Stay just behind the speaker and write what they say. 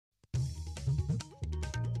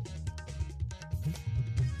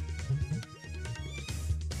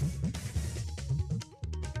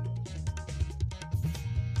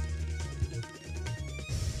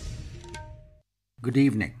Good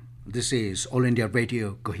evening. This is All India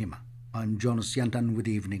Radio Kohima. I'm Jonas Yantan with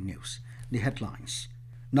the evening news. The headlines.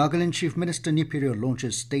 Nagaland Chief Minister Neiphiu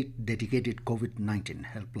launches state-dedicated COVID-19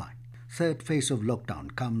 helpline. Third phase of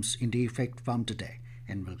lockdown comes into effect from today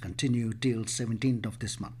and will continue till 17th of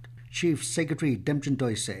this month. Chief Secretary Temjen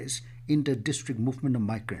Toy says inter-district movement of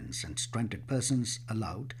migrants and stranded persons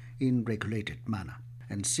allowed in regulated manner.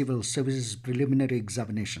 And Civil Services Preliminary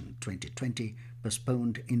Examination 2020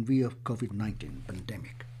 postponed in view of COVID-19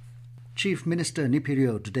 pandemic. Chief Minister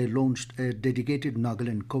Neiphiu today launched a dedicated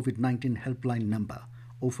Nagaland COVID-19 helpline number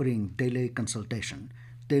offering daily consultation,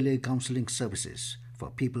 daily counselling services for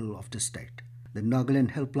people of the state. The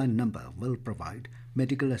Nagaland helpline number will provide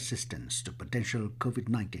medical assistance to potential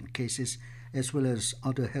COVID-19 cases as well as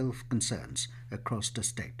other health concerns across the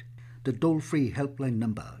state. The toll-free helpline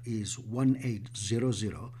number is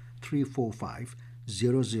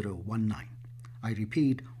 1800-345-0019. I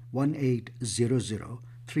repeat,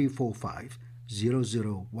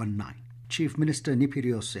 1800-345-0019. Chief Minister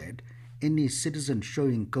Neiphiu said any citizen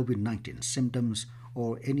showing COVID-19 symptoms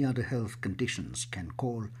or any other health conditions can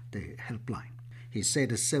call the helpline. He said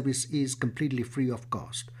the service is completely free of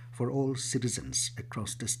cost for all citizens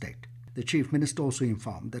across the state. The Chief Minister also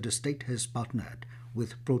informed that the state has partnered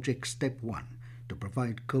with Project Step 1 to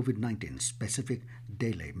provide COVID-19 specific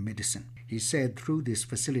daily medicine. He said through this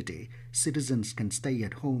facility, citizens can stay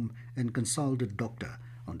at home and consult a doctor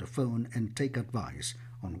on the phone and take advice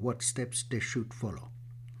on what steps they should follow.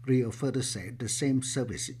 Rio further said the same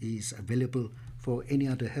service is available for any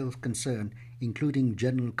other health concern, including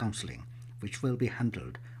general counselling, which will be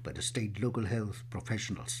handled by the state local health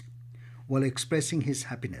professionals. While expressing his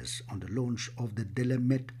happiness on the launch of the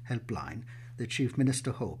Telemed helpline, the Chief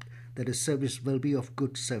Minister hoped that the service will be of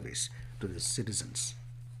good service to the citizens.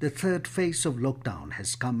 The third phase of lockdown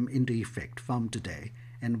has come into effect from today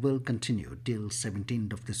and will continue till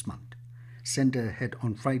 17th of this month. Centre had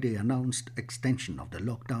on Friday announced extension of the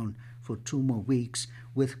lockdown for 2 more weeks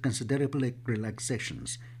with considerable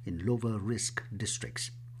relaxations in lower risk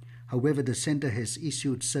districts. However, the centre has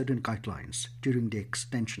issued certain guidelines during the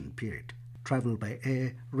extension period. Travel by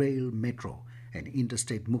air, rail, metro and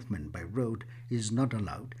interstate movement by road is not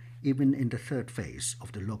allowed even in the third phase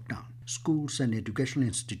of the lockdown. Schools and educational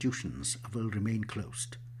institutions will remain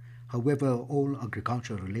closed. However, all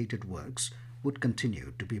agriculture-related works would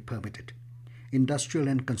continue to be permitted. Industrial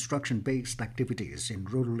and construction-based activities in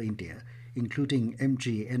rural India, including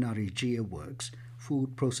MG-NREGA works,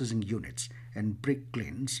 food processing units and brick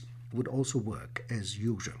kilns, would also work as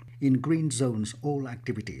usual. In green zones, all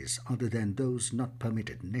activities other than those not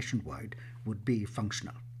permitted nationwide would be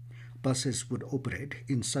functional. Buses would operate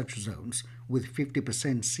in such zones with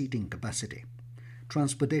 50% seating capacity.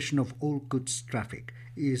 Transportation of all goods traffic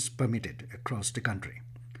is permitted across the country.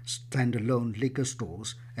 Standalone liquor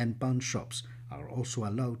stores and pawn shops are also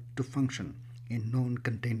allowed to function in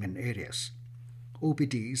non-containment areas.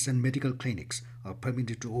 OPDs and medical clinics are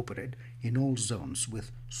permitted to operate in all zones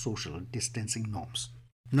with social distancing norms.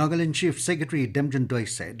 Nagaland Chief Secretary Temjen Toy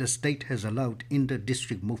said the state has allowed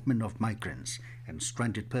inter-district movement of migrants and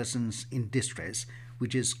stranded persons in distress,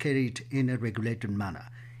 which is carried in a regulated manner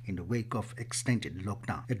in the wake of extended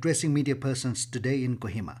lockdown. Addressing media persons today in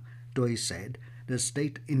Kohima, Toy said the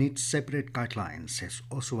state in its separate guidelines has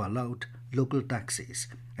also allowed local taxis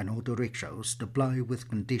and auto rickshaws to ply with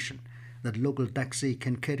condition that local taxi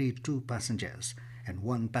can carry 2 passengers and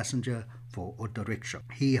 1 passenger for auto rickshaw.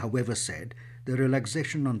 He, however, said the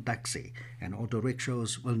relaxation on taxi and auto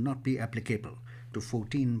rickshaws will not be applicable to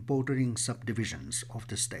 14 bordering subdivisions of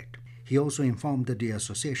the state. He also informed that the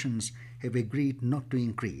associations have agreed not to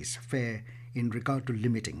increase fare in regard to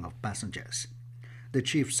limiting of passengers. The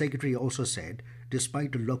Chief Secretary also said,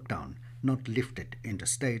 despite the lockdown not lifted in the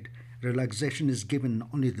state, relaxation is given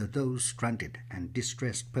only to those stranded and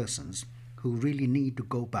distressed persons who really need to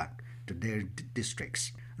go back to their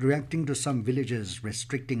districts. Reacting to some villages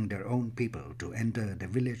restricting their own people to enter the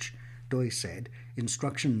village, Toy said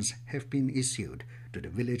instructions have been issued to the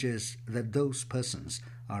villages that those persons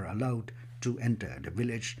are allowed to enter the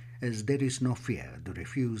village as there is no fear to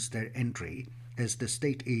refuse their entry as the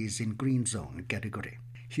state is in green zone category.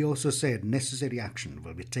 He also said necessary action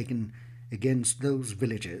will be taken against those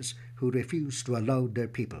villages who refuse to allow their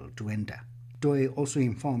people to enter. Toy also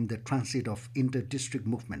informed that transit of inter-district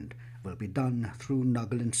movement will be done through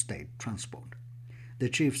Nagaland State Transport. The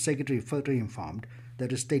Chief Secretary further informed that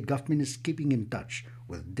the state government is keeping in touch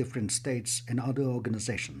with different states and other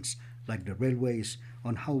organizations like the railways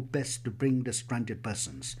on how best to bring the stranded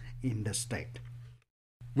persons in the state.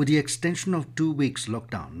 With the extension of 2 weeks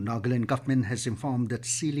lockdown, Nagaland government has informed that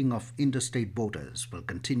sealing of interstate borders will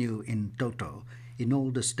continue in toto in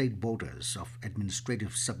all the state borders of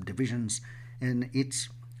administrative subdivisions and its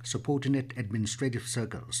subordinate administrative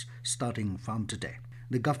circles starting from today.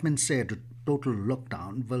 The government said a total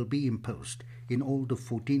lockdown will be imposed in all the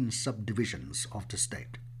 14 subdivisions of the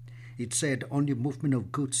state. It said only movement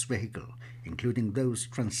of goods vehicle, including those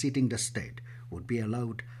transiting the state, would be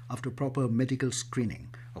allowed after proper medical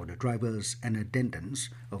screening of the drivers and attendants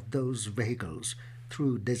of those vehicles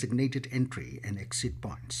through designated entry and exit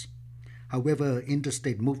points. However,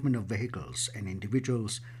 interstate movement of vehicles and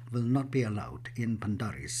individuals will not be allowed in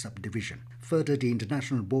Pandari subdivision. Further, the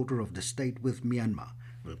international border of the state with Myanmar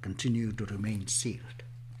will continue to remain sealed.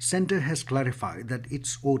 Centre has clarified that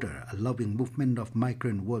its order allowing movement of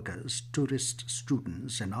migrant workers, tourists,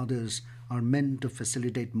 students and others are meant to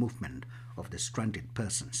facilitate movement of the stranded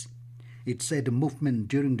persons. It said the movement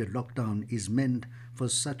during the lockdown is meant for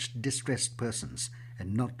such distressed persons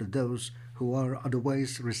and not to those who are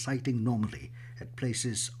otherwise residing normally at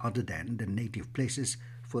places other than the native places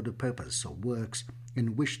for the purpose of works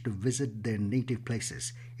and wish to visit their native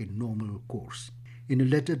places in normal course. In a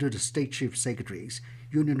letter to the State Chief Secretaries,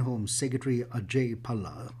 Union Home Secretary Ajay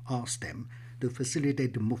Palla asked them to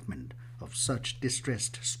facilitate the movement of such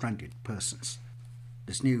distressed stranded persons.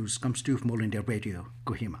 This news comes to you from All India Radio,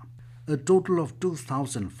 Kohima. A total of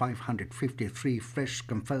 2,553 fresh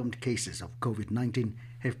confirmed cases of COVID-19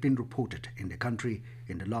 have been reported in the country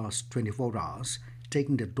in the last 24 hours,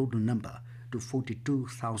 taking the total number to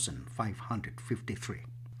 42,553.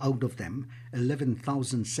 Out of them,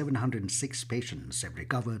 11,706 patients have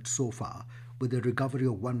recovered so far, with a recovery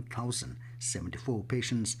of 1,074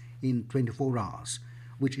 patients in 24 hours,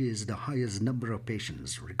 which is the highest number of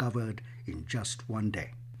patients recovered in just one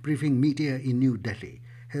day. Briefing media in New Delhi,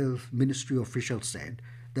 Health Ministry officials said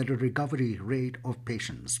that the recovery rate of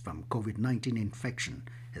patients from COVID-19 infection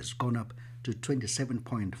has gone up to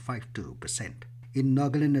 27.52%. In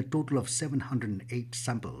Nagaland, a total of 708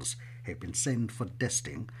 samples have been sent for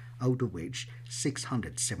testing, out of which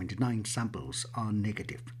 679 samples are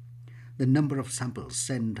negative. The number of samples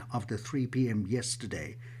sent after 3 p.m.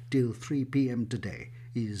 yesterday till 3 p.m. today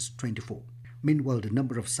is 24. Meanwhile, the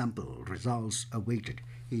number of sample results awaited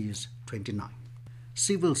is 29.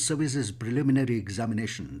 Civil Services Preliminary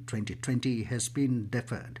Examination 2020 has been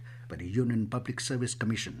deferred by the Union Public Service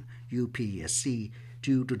Commission UPSC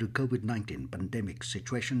due to the COVID-19 pandemic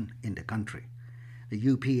situation in the country. The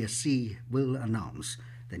UPSC will announce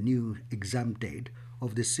the new exam date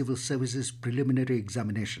of the Civil Services Preliminary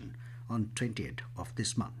Examination on 20th of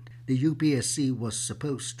this month. The UPSC was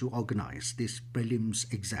supposed to organize this prelims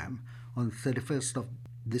exam on 31st of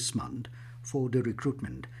this month for the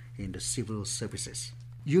recruitment in the civil services.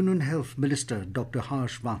 Union Health Minister Dr.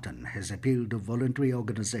 Harsh Vardhan has appealed to voluntary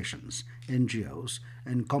organizations, NGOs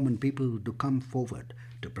and common people to come forward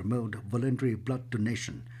to promote voluntary blood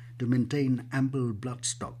donation to maintain ample blood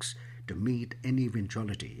stocks to meet any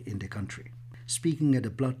eventuality in the country. Speaking at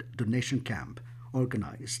a blood donation camp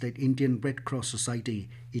organized at Indian Red Cross Society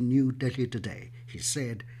in New Delhi today, he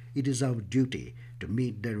said it is our duty to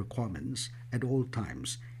meet their requirements at all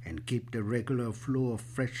times and keep the regular flow of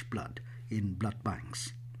fresh blood in blood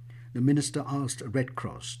banks. The minister asked Red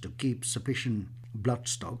Cross to keep sufficient blood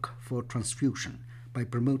stock for transfusion by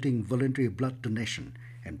promoting voluntary blood donation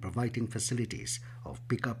and providing facilities of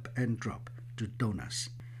pick-up and drop to donors.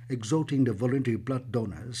 Exhorting the voluntary blood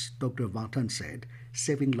donors, Dr. Vardhan said,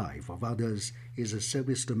 saving life of others is a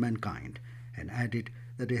service to mankind, and added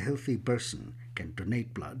that a healthy person can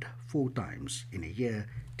donate blood 4 times in a year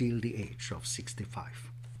till the age of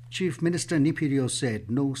 65. Chief Minister Neiphiu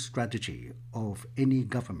said no strategy of any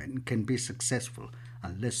government can be successful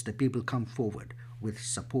unless the people come forward with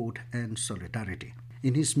support and solidarity.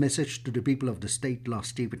 In his message to the people of the state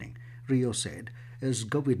last evening, Rio said, as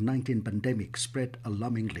COVID-19 pandemic spread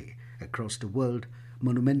alarmingly across the world,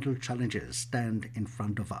 monumental challenges stand in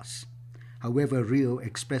front of us. However, Rio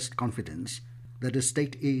expressed confidence that the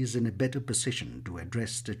state is in a better position to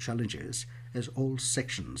address the challenges as all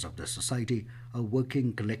sections of the society are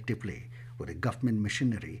working collectively with the government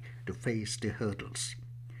machinery to face the hurdles.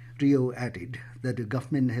 Rio added that the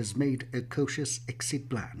government has made a cautious exit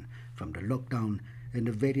plan from the lockdown and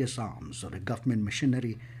the various arms of the government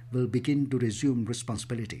machinery will begin to resume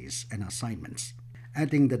responsibilities and assignments.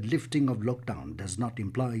 Adding that lifting of lockdown does not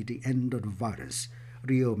imply the end of the virus,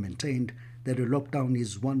 Rio maintained that a lockdown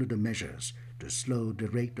is one of the measures to slow the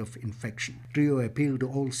rate of infection. Rio appealed to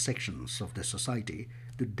all sections of the society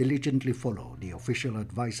to diligently follow the official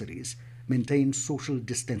advisories, maintain social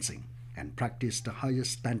distancing, and practice the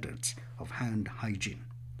highest standards of hand hygiene.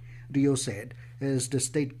 Rio said, as the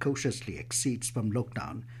state cautiously exceeds from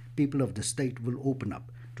lockdown, people of the state will open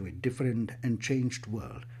up to a different and changed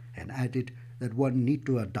world and added that one need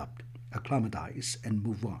to adapt, acclimatize and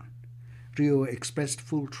move on. Rio expressed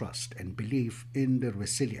full trust and belief in the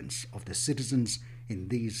resilience of the citizens in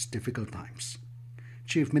these difficult times.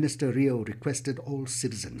 Chief Minister Rio requested all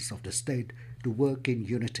citizens of the state to work in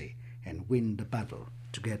unity and win the battle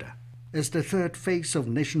together. As the third phase of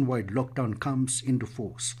nationwide lockdown comes into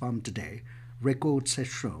force from today, records have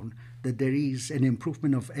shown that there is an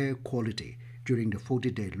improvement of air quality during the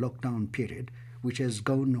 40-day lockdown period, which has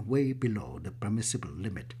gone way below the permissible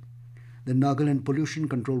limit. The Nagaland Pollution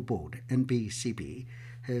Control Board, NPCB,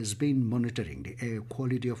 has been monitoring the air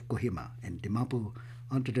quality of Kohima and Neiphiu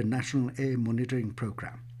under the National Air Monitoring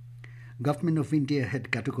Program. Government of India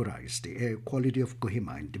had categorized the air quality of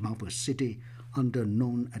Kohima and Neiphiu city under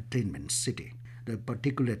non-attainment city. The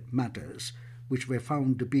particulate matters, which were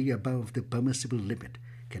found to be above the permissible limit,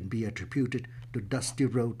 can be attributed to dusty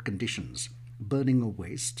road conditions, burning of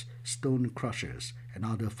waste, stone crushers, and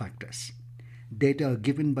other factors. Data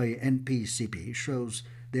given by NPCB shows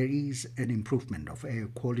there is an improvement of air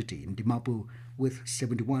quality in Neiphiu with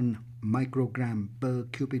 71 microgram per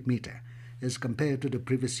cubic meter as compared to the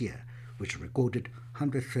previous year, which recorded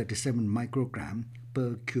 137 microgram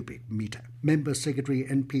per cubic meter. Member Secretary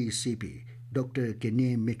NPCB Dr.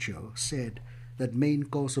 Neiphiu said that main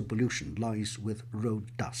cause of pollution lies with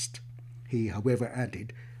road dust. He, however,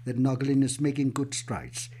 added that Nagaland is making good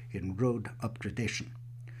strides in road upgradation.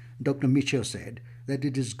 Dr. Neiphiu said that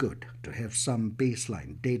it is good to have some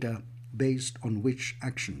baseline data based on which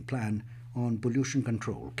action plan on pollution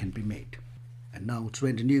control can be made. And now to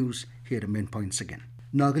end the news, here are the main points again.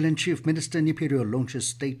 Nagaland Chief Minister Neiphiu launches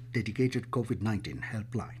state-dedicated COVID-19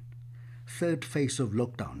 helpline. Third phase of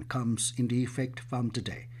lockdown comes into effect from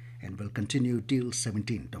today and will continue till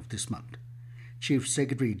 17th of this month. Chief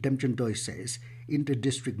Secretary Temjen Toy says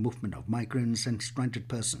inter-district movement of migrants and stranded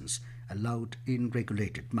persons allowed in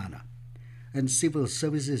regulated manner. And Civil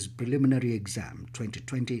Services Preliminary Exam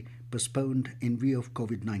 2020 postponed in view of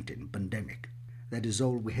COVID-19 pandemic. That is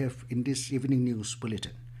all we have in this evening news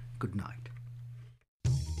bulletin. Good night.